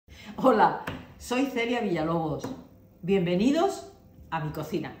Hola, soy Celia Villalobos. Bienvenidos a mi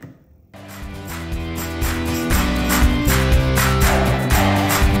cocina.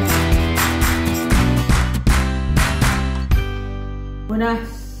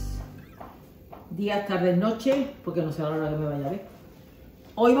 Buenas días, tardes, noches, porque no sé a la hora que me vaya a ver.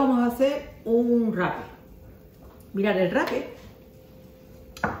 Hoy vamos a hacer un rape. Mirad, el rape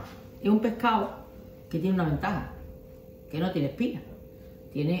es un pescado que tiene una ventaja, que no tiene espina.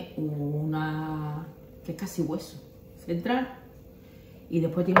 Tiene una que es casi hueso central y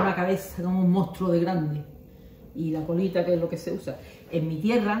después tiene una cabeza como un monstruo de grande y la colita, que es lo que se usa. En mi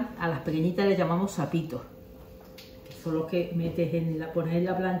tierra a las pequeñitas les llamamos sapitos, que son los que metes pones en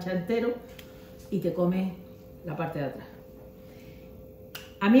la plancha entero y te comes la parte de atrás.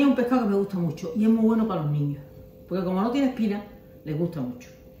 A mí es un pescado que me gusta mucho y es muy bueno para los niños, porque como no tiene espina, les gusta mucho.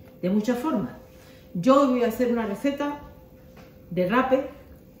 De muchas formas. Yo voy a hacer una receta de rape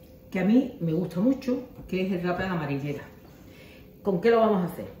que a mí me gusta mucho, que es el rape a la marinera. ¿Con qué lo vamos a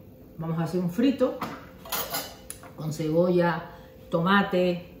hacer? Vamos a hacer un frito con cebolla,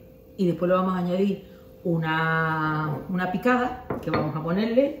 tomate y después le vamos a añadir una picada que vamos a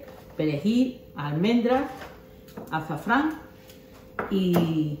ponerle perejil, almendras, azafrán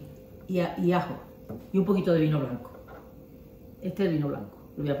y ajo y un poquito de vino blanco. Este es el vino blanco,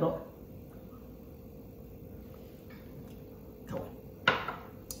 lo voy a probar.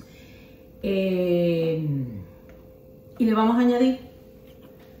 Y le vamos a añadir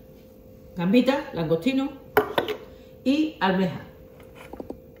gambita, langostino y almeja,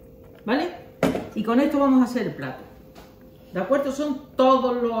 ¿vale? Y con esto vamos a hacer el plato, ¿de acuerdo? Son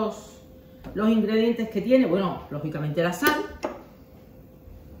todos los ingredientes que tiene, bueno, lógicamente la sal.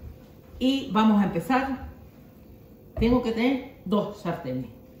 Y vamos a empezar. Tengo que tener dos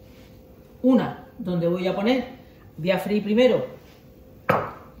sartenes, una donde voy a freír primero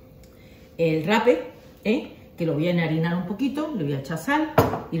el rape, que lo voy a enharinar un poquito, le voy a echar sal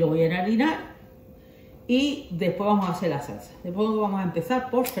y lo voy a enharinar y después vamos a hacer la salsa. Después vamos a empezar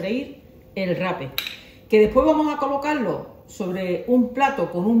por freír el rape, que después vamos a colocarlo sobre un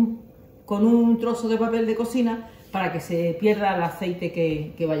plato con un trozo de papel de cocina para que se pierda el aceite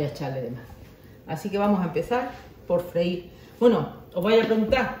que vaya a echarle de más. Así que vamos a empezar por freír. Bueno, os voy a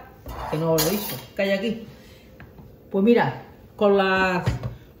preguntar, que no os lo he dicho, ¿qué hay aquí? Pues mirad, con los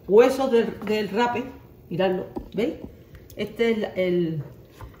huesos del rape, miradlo, ¿veis? Este es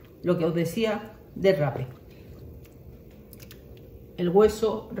lo que os decía del rape. El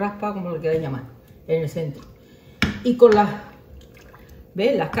hueso raspa, como lo queráis llamar, en el centro. Y con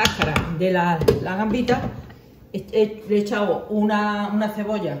 ¿veis? Las cáscaras de la gambita, le he echado una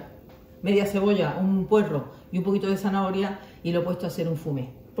cebolla, media cebolla, un puerro y un poquito de zanahoria y lo he puesto a hacer un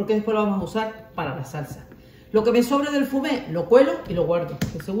fumé, porque después lo vamos a usar para la salsa. Lo que me sobre del fumé lo cuelo y lo guardo,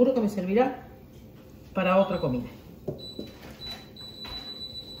 que seguro que me servirá para otra comida.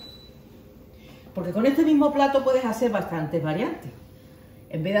 Porque con este mismo plato puedes hacer bastantes variantes.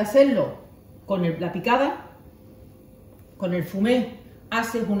 En vez de hacerlo con la picada, con el fumé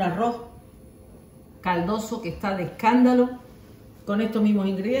haces un arroz caldoso que está de escándalo con estos mismos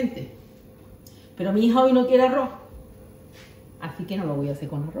ingredientes. Pero mi hija hoy no quiere arroz, así que no lo voy a hacer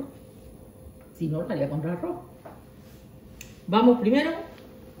con arroz. Si no, lo haría con arroz. Vamos primero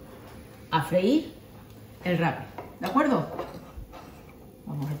a freír el rape, ¿de acuerdo?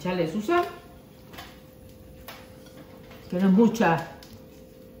 Vamos a echarle su sal, que no es mucha,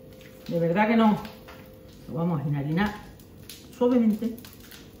 de verdad que no. Lo vamos a enharinar suavemente,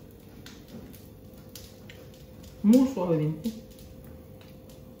 muy suavemente.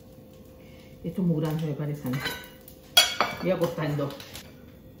 Esto es muy grande, me parece a mí. Voy a cortar en dos.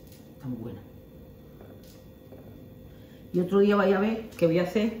 Está muy buena. Y otro día vais a ver que voy a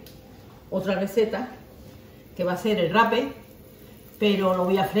hacer otra receta que va a ser el rape, pero lo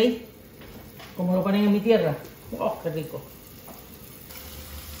voy a freír como lo ponen en mi tierra. ¡Oh, qué rico!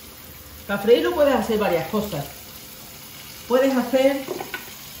 Para freírlo puedes hacer varias cosas. Puedes hacer...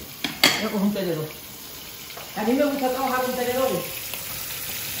 Voy a coger un tenedor. A mí me gusta trabajar con tenedores.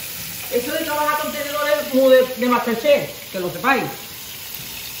 Eso de trabajar con tenedores es como de Masterchef, que lo sepáis.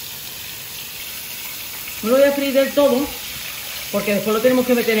 No lo voy a freír del todo, porque después lo tenemos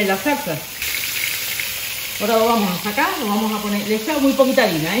que meter en la salsa. Ahora lo vamos a sacar, lo vamos a poner... Le he echado muy poquita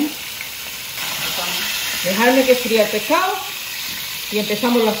harina, ¿eh? Dejarle que fría el pescado y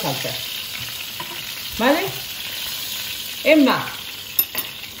empezamos la salsa. ¿Vale? Es más,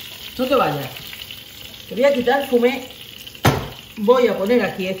 no te vayas. Te voy a quitar el fumé. Voy a poner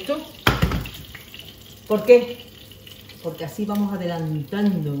aquí esto. ¿Por qué? Porque así vamos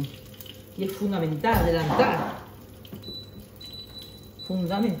adelantando. Y es fundamental adelantar.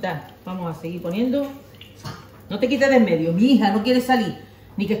 fundamental. Vamos a seguir poniendo. No te quites de en medio, mi hija no quiere salir.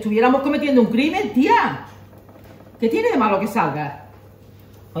 Ni que estuviéramos cometiendo un crimen, tía. ¿Qué tiene de malo que salga?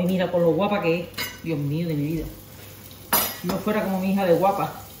 Ay, mira con lo guapa que es. Dios mío de mi vida. Si no fuera como mi hija de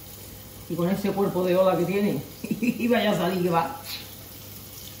guapa. Y con ese cuerpo de ola que tiene. Y vaya a salir que va.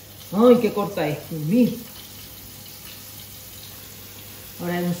 Ay, qué corta es. Dios mío.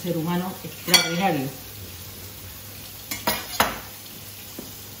 Ahora es un ser humano extraordinario.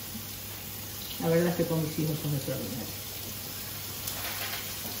 La verdad es que todos mis hijos son extraordinarios.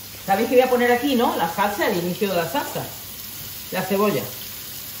 ¿Sabéis que voy a poner aquí, no? La salsa, el inicio de la salsa. La cebolla.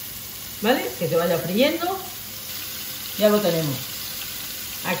 ¿Vale? Que se vaya friendo. Ya lo tenemos.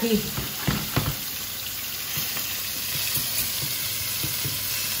 Aquí.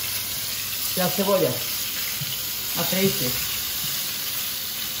 La cebolla. A freírse.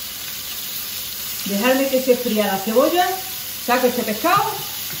 Dejarme que se fría la cebolla. Saque este pescado.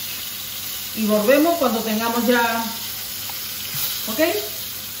 Y volvemos cuando tengamos ya. ¿Ok? La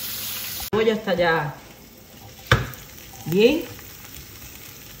cebolla está ya bien.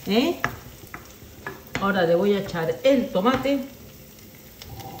 Ahora le voy a echar el tomate.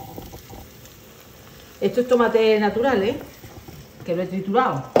 Esto es tomate natural, que lo he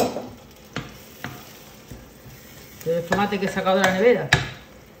triturado. El tomate que he sacado de la nevera.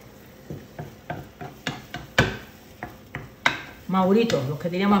 Maduritos, los que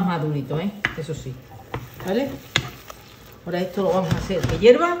tenía más maduritos, eso sí. ¿Vale? Ahora esto lo vamos a hacer que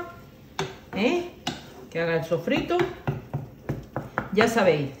hierva, que haga el sofrito. Ya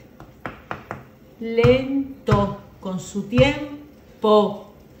sabéis, lento, con su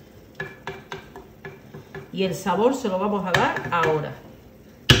tiempo. Y el sabor se lo vamos a dar ahora.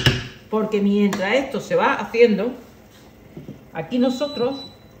 Porque mientras esto se va haciendo, aquí nosotros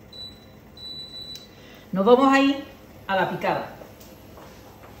nos vamos a ir a la picada.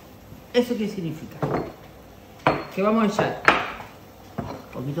 ¿Eso qué significa? Que vamos a echar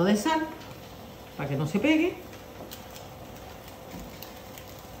un poquito de sal para que no se pegue,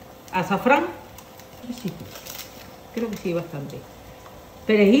 azafrán, sí, creo que sí, bastante,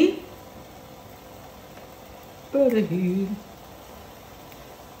 perejil,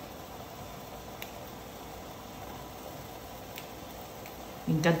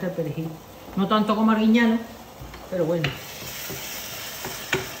 me encanta el perejil, no tanto como arguiñano, pero bueno.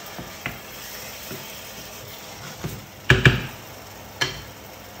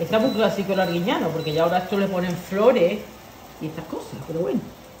 Está muy clásico el arguiñano, porque ya ahora esto le ponen flores y estas cosas, pero bueno.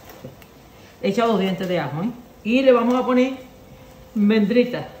 He echado 2 dientes de ajo, y le vamos a poner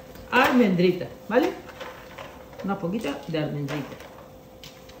almendritas, ¿vale? Una poquita de almendritas.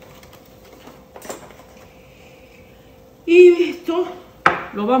 Y esto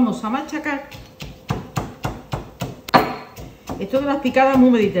lo vamos a machacar. Esto de las picadas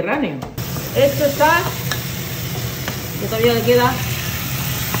muy mediterráneo. Esto está, que todavía le queda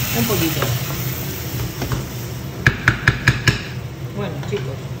un poquito. Bueno,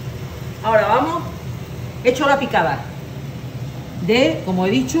 chicos, ahora vamos. He hecho la picada de, como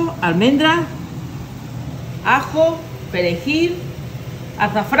he dicho, almendras, ajo, perejil,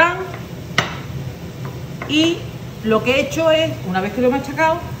 azafrán, y lo que he hecho es, una vez que lo he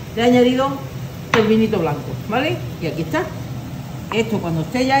machacado, le he añadido el vinito blanco, ¿vale? Y aquí está. Esto cuando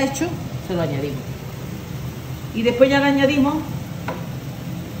esté ya hecho, se lo añadimos. Y después ya le añadimos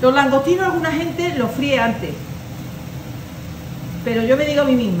los langostinos. Alguna gente los fríe antes, pero yo me digo a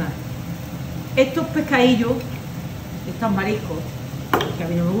mí misma, estos pescadillos, estos mariscos, que a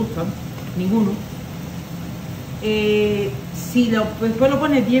mí no me gustan, ninguno, si después lo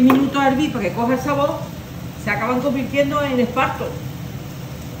pones 10 minutos a hervir para que coja el sabor, se acaban convirtiendo en espartos.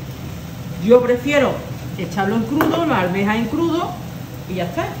 Yo prefiero echarlo en crudo, las almejas en crudo y ya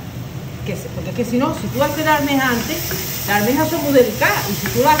está. Porque es que si no, si tú haces las almejas antes, las almejas son muy delicadas y si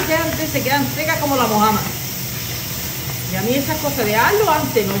tú las haces antes se quedan secas como la mojama. Y a mí esas cosas de hazlo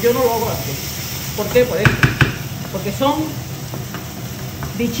antes, no, yo no lo hago antes. ¿Por qué? Por esto. Porque son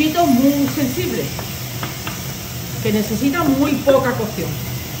bichitos muy sensibles que necesitan muy poca cocción.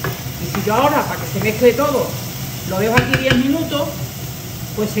 Y si yo ahora, para que se mezcle todo, lo dejo aquí 10 minutos,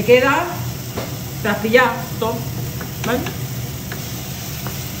 pues se queda traspillado todo, ¿vale?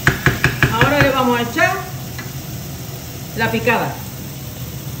 Ahora le vamos a echar la picada.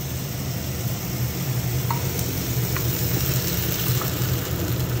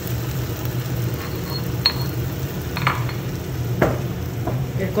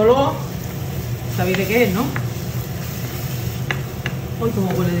 El color, sabéis de qué es, ¿no? Uy, cómo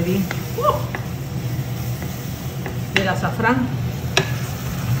huele de bien. Del azafrán.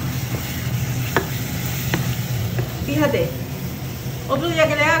 Fíjate, Otro día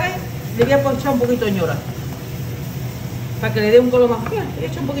que le haga, le voy a echar un poquito de ñora. Para que le dé un color más. Mira, le voy a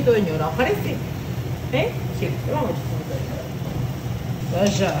echar un poquito de ñora, ¿os parece? ¿Eh? Sí, le vamos a echar un poquito de ñora.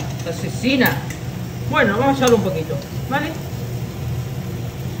 Vaya, asesina. Bueno, vamos a echarle un poquito, ¿vale?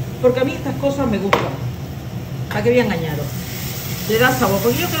 Porque a mí estas cosas me gustan. ¿Para qué voy a engañaros? Le da sabor,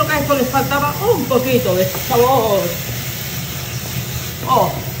 porque yo creo que a esto le faltaba un poquito de sabor.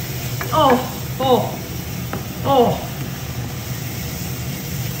 Oh, oh, oh, oh.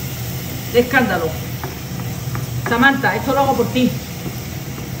 De escándalo. Samantha, esto lo hago por ti.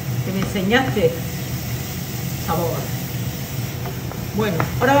 Que me enseñaste sabor. Bueno,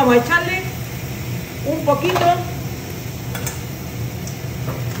 ahora vamos a echarle un poquito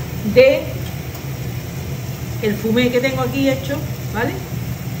de el fumé que tengo aquí hecho, ¿vale?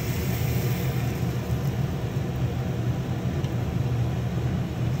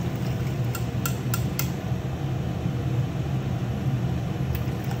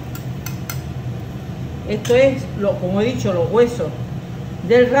 Esto es, como he dicho, los huesos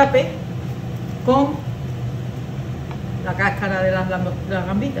del rape con la cáscara de las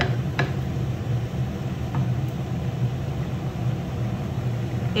gambitas.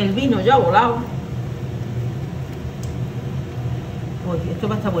 El vino ya volado. Oye, esto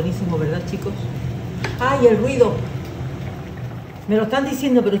va a estar buenísimo, ¿verdad, chicos? ¡Ay, el ruido! Me lo están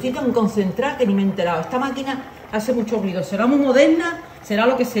diciendo, pero estoy tan concentrada que ni me he enterado. Esta máquina hace mucho ruido. Será muy moderna, será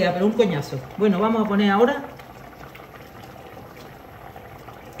lo que sea, pero un coñazo. Bueno, vamos a poner ahora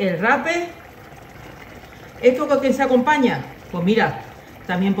el rape. ¿Esto con qué se acompaña? Pues mira,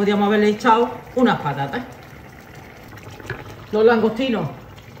 también podríamos haberle echado unas patatas. Los langostinos,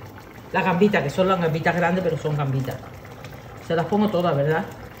 las gambitas, que son las gambitas grandes, pero son gambitas. Se las pongo todas, ¿verdad?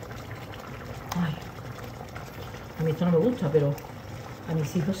 Ay, a mí esto no me gusta, pero a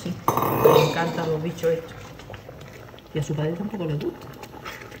mis hijos sí. Les encantan los bichos estos. Y a su padre tampoco les gusta.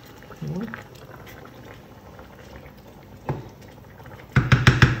 Bueno.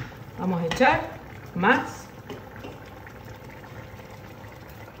 Vamos a echar más.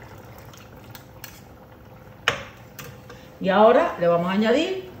 Y ahora le vamos a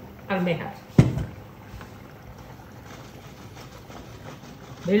añadir almejas.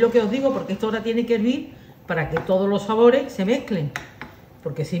 ¿Veis lo que os digo? Porque esto ahora tiene que hervir para que todos los sabores se mezclen.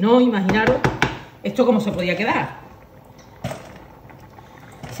 Porque si no, imaginaros esto cómo se podía quedar.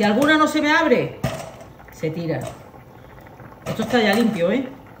 Si alguna no se me abre, se tira. Esto está ya limpio, ¿eh?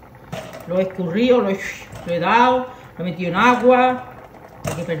 Lo he escurrido, lo he dado, lo he metido en agua,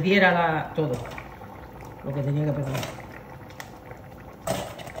 para que perdiera todo lo que tenía que perder.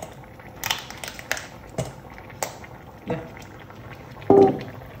 Ya.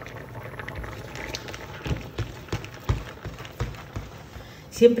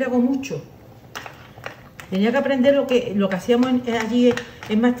 Siempre hago mucho. Tenía que aprender lo que hacíamos allí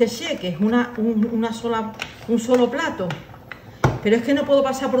en Masterchef, que es un solo plato. Pero es que no puedo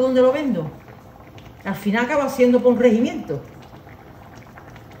pasar por donde lo vendo. Al final acabo haciendo por un regimiento.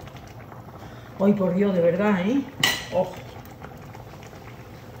 Ay, por Dios, de verdad, ¿eh? Oh.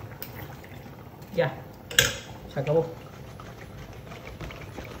 Ya. Se acabó.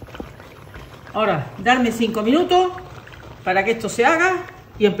 Ahora, darme 5 minutos para que esto se haga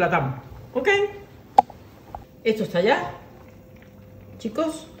y emplatamos. ¿Ok? Esto está ya,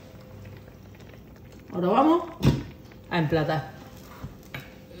 chicos. Ahora vamos a emplatar.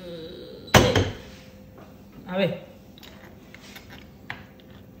 A ver.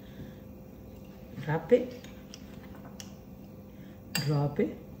 Rape.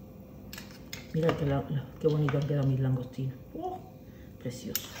 Rape. Mira qué bonito han quedado mis langostinos. Oh,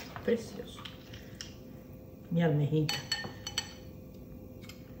 precioso, precioso. Mi almejita.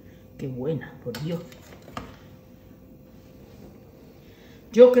 Qué buena, por Dios.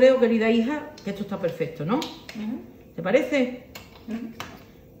 Yo creo, querida hija, que esto está perfecto, ¿no? ¿Te parece?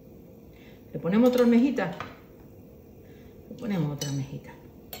 Le ponemos otra almejita. Le ponemos otra almejita.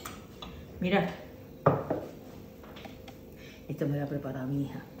 Mirad. Esta me la ha preparado mi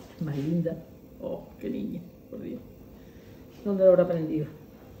hija. Más linda. Oh, qué niña, por Dios. ¿Dónde lo habrá aprendido?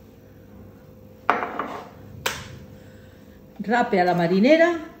 Rape a la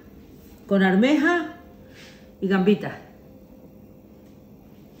marinera con almeja y gambitas.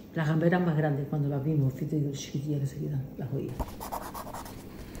 Las gamberas más grandes cuando las vimos, fíjate lo chiquitillas que se quedan, las oídas.